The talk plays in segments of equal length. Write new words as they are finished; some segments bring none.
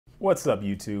What's up,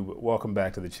 YouTube? Welcome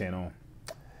back to the channel.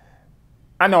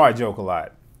 I know I joke a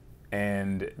lot,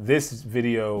 and this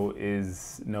video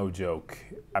is no joke.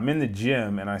 I'm in the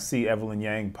gym and I see Evelyn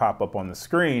Yang pop up on the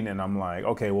screen and I'm like,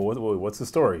 okay, well, what's the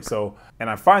story? And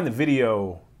I find the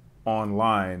video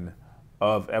online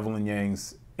of Evelyn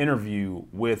Yang's interview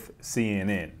with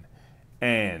CNN.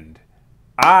 And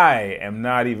I am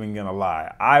not even gonna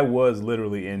lie, I was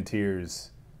literally in tears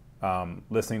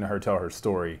listening to her tell her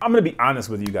story. I'm gonna be honest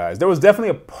with you guys. There was definitely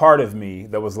a part of me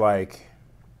that was like,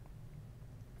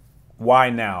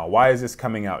 why now? Why is this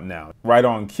coming out now? Right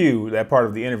on cue, that part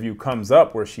of the interview comes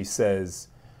up where she says,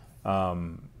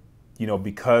 you know,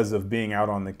 because of being out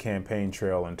on the campaign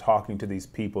trail and talking to these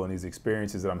people and these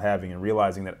experiences that I'm having and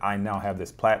realizing that I now have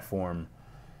this platform,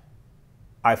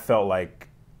 I felt like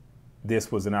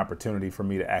this was an opportunity for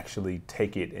me to actually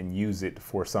take it and use it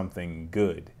for something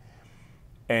good.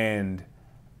 And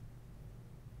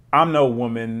I'm no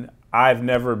woman. I've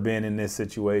never been in this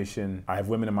situation. I have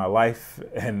women in my life,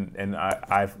 and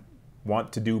I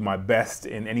want to do my best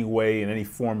in any way, in any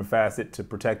form and facet, to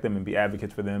protect them and be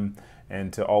advocates for them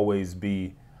and to always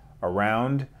be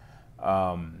around.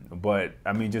 But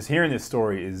I mean, just hearing this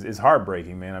story is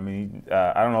heartbreaking, man. I mean,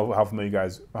 I don't know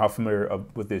how familiar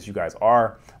with this you guys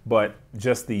are, but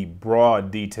just the broad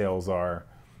details are,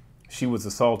 she was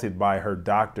assaulted by her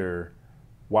doctor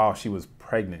while she was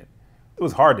pregnant. It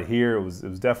was hard to hear. It was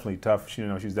definitely tough. She, you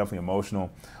know, she was definitely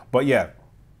emotional. But yeah,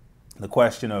 the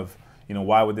question of, you know,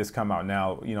 why would this come out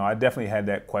now? You know, I definitely had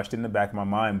that question in the back of my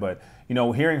mind. But, you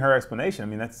know, hearing her explanation, I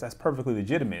mean, that's perfectly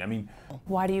legitimate. I mean,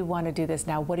 why do you want to do this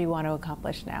now? What do you want to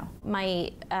accomplish now?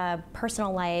 My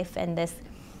personal life and this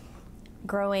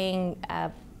growing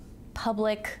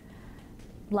public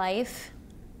life,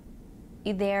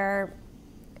 they're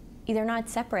not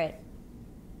separate.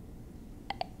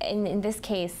 In this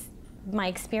case, my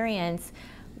experience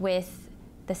with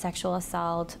the sexual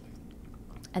assault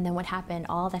and then what happened,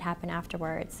 all that happened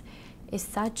afterwards, is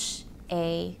such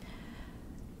a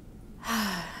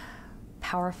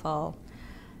powerful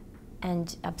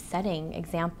and upsetting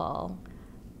example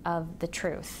of the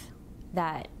truth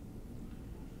that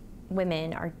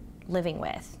women are living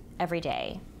with every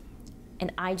day.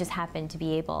 And I just happen to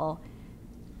be able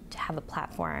to have a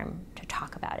platform to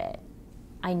talk about it.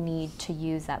 I need to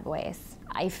use that voice.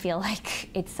 I feel like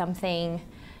it's something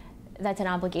that's an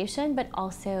obligation, but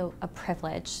also a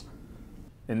privilege.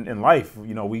 In life,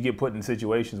 you know, we get put in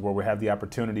situations where we have the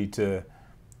opportunity to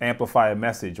amplify a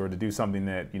message or to do something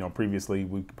that, you know, previously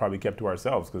we probably kept to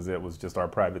ourselves because it was just our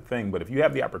private thing. But if you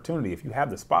have the opportunity, if you have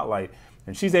the spotlight,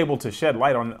 and she's able to shed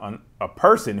light on a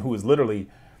person who is literally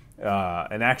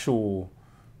an actual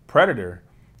predator,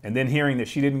 and then hearing that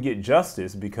she didn't get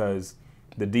justice because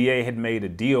the DA had made a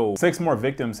deal. 6 more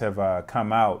victims have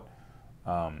come out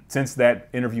since that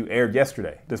interview aired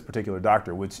yesterday, this particular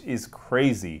doctor, which is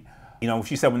crazy. You know,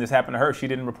 she said when this happened to her, she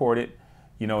didn't report it,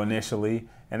 you know, initially.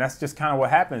 And that's just kind of what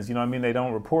happens. You know what I mean? They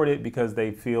don't report it because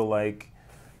they feel like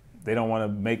they don't want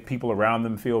to make people around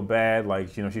them feel bad.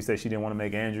 Like, you know, she said she didn't want to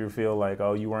make Andrew feel like,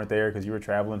 oh, you weren't there because you were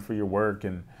traveling for your work.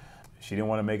 And she didn't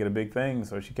want to make it a big thing,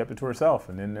 so she kept it to herself.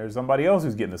 And then there's somebody else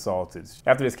who's getting assaulted.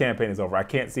 After this campaign is over, I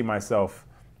can't see myself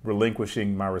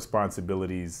relinquishing my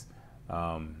responsibilities.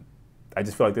 I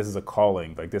just feel like this is a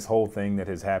calling. Like, this whole thing that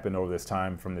has happened over this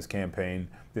time from this campaign,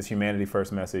 this Humanity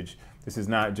First message, this is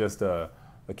not just a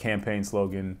campaign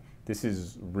slogan. This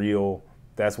is real.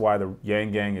 That's why the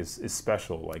Yang Gang is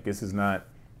special. Like, this is not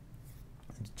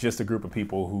just a group of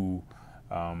people who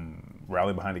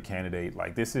rally behind a candidate.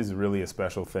 Like, this is really a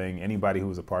special thing. Anybody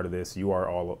who is a part of this, you are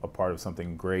all a part of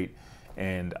something great.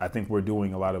 And I think we're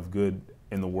doing a lot of good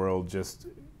in the world just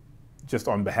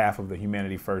on behalf of the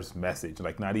Humanity First message.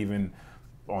 Like, not even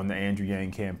on the Andrew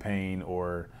Yang campaign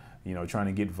or, you know, trying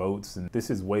to get votes. And this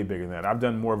is way bigger than that. I've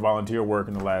done more volunteer work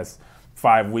in the last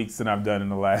 5 weeks than I've done in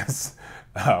the last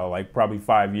like probably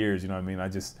 5 years. You know what I mean?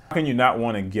 How can you not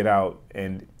want to get out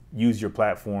and use your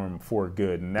platform for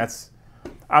good? And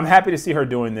I'm happy to see her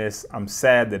doing this. I'm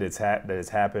sad that it's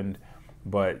happened,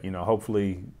 but, you know,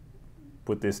 hopefully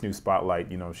with this new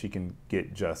spotlight, you know, she can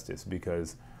get justice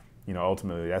because, you know,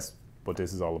 ultimately that's what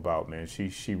this is all about, man.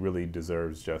 She really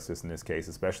deserves justice in this case,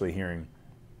 especially hearing,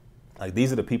 like,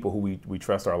 these are the people who we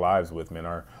trust our lives with, man.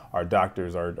 Our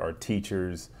doctors, our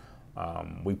teachers.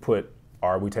 We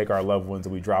take our loved ones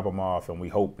and we drop them off and we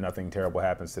hope nothing terrible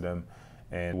happens to them.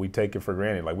 And we take it for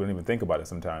granted. Like, we don't even think about it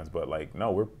sometimes, but, like,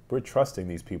 no, we're trusting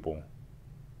these people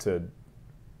to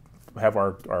have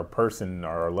our person,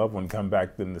 our loved one, come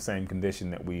back in the same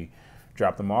condition that we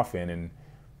dropped them off in. And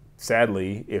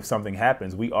sadly, if something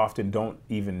happens, we often don't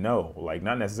even know. Like,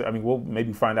 not necessarily, I mean, we'll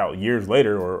maybe find out years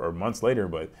later or months later,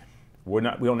 but we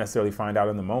don't necessarily find out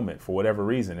in the moment for whatever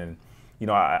reason. And, you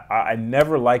know, I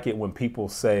never like it when people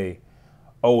say,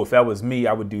 oh, if that was me,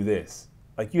 I would do this.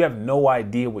 Like, you have no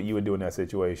idea what you would do in that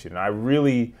situation. And I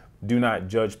really do not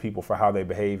judge people for how they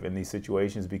behave in these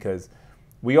situations, because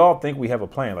we all think we have a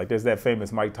plan. Like, there's that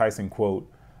famous Mike Tyson quote,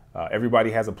 everybody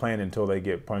has a plan until they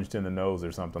get punched in the nose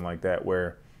or something like that,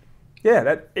 where,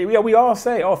 yeah, we all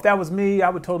say, oh, if that was me, I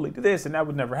would totally do this, and that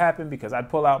would never happen because I'd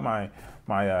pull out my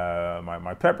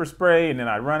pepper spray and then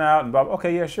I'd run out and blah, blah.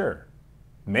 Okay, yeah, sure.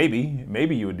 Maybe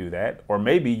you would do that. Or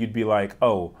maybe you'd be like,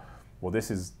 oh, well, this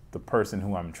is the person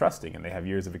who I'm trusting and they have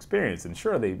years of experience, and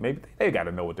sure, they got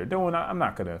to know what they're doing. I'm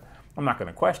not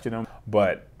gonna question them.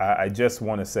 But I just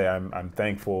want to say I'm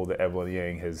thankful that Evelyn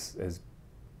Yang has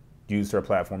used her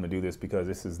platform to do this, because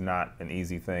this is not an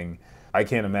easy thing. I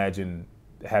can't imagine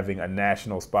having a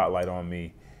national spotlight on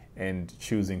me and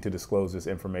choosing to disclose this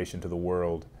information to the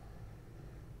world.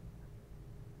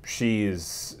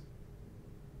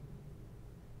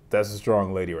 That's a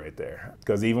strong lady right there.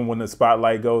 Because even when the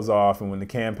spotlight goes off and when the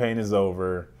campaign is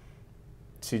over,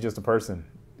 she's just a person.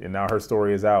 And now her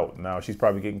story is out. Now she's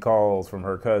probably getting calls from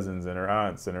her cousins and her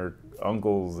aunts and her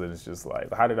uncles, and it's just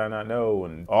like, how did I not know?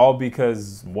 And all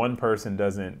because one person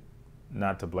doesn't,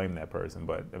 not to blame that person,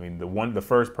 but I mean, the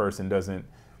first person doesn't,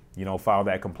 you know, file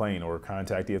that complaint or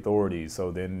contact the authorities. So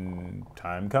then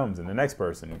time comes and the next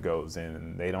person goes in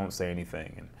and they don't say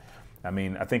anything. And I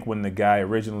mean, I think when the guy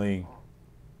originally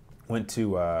went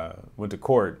to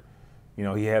court, you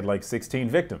know, he had like 16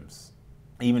 victims.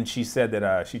 Even she said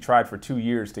that she tried for 2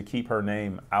 years to keep her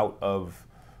name out of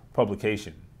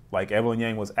publication. Like, Evelyn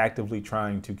Yang was actively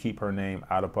trying to keep her name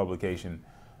out of publication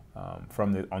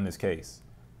on this case.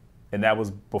 And that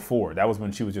was before. That was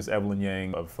when she was just Evelyn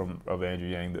Yang of Andrew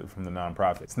Yang from the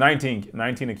nonprofit. It's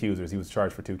 19 accusers. He was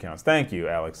charged for 2 counts. Thank you,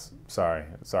 Alex. Sorry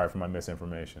for my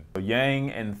misinformation.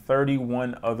 Yang and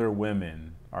 31 other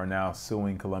women are now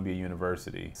suing Columbia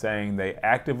University, saying they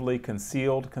actively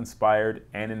concealed, conspired,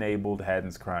 and enabled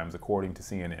Hadden's crimes, according to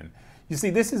CNN. You see,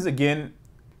 this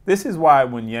is why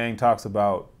when Yang talks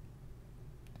about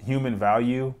human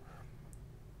value,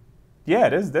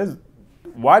 yeah,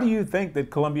 why do you think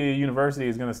that Columbia University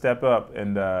is going to step up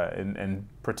and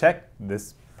protect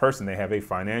this person they have a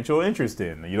financial interest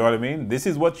in? You know what I mean? This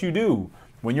is what you do.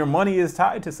 When your money is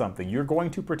tied to something, you're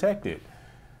going to protect it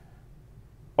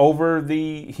over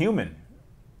the human,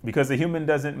 because the human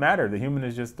doesn't matter. The human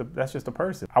is that's just a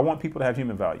person. I want people to have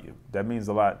human value. That means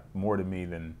a lot more to me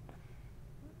than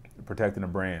protecting a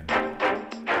brand.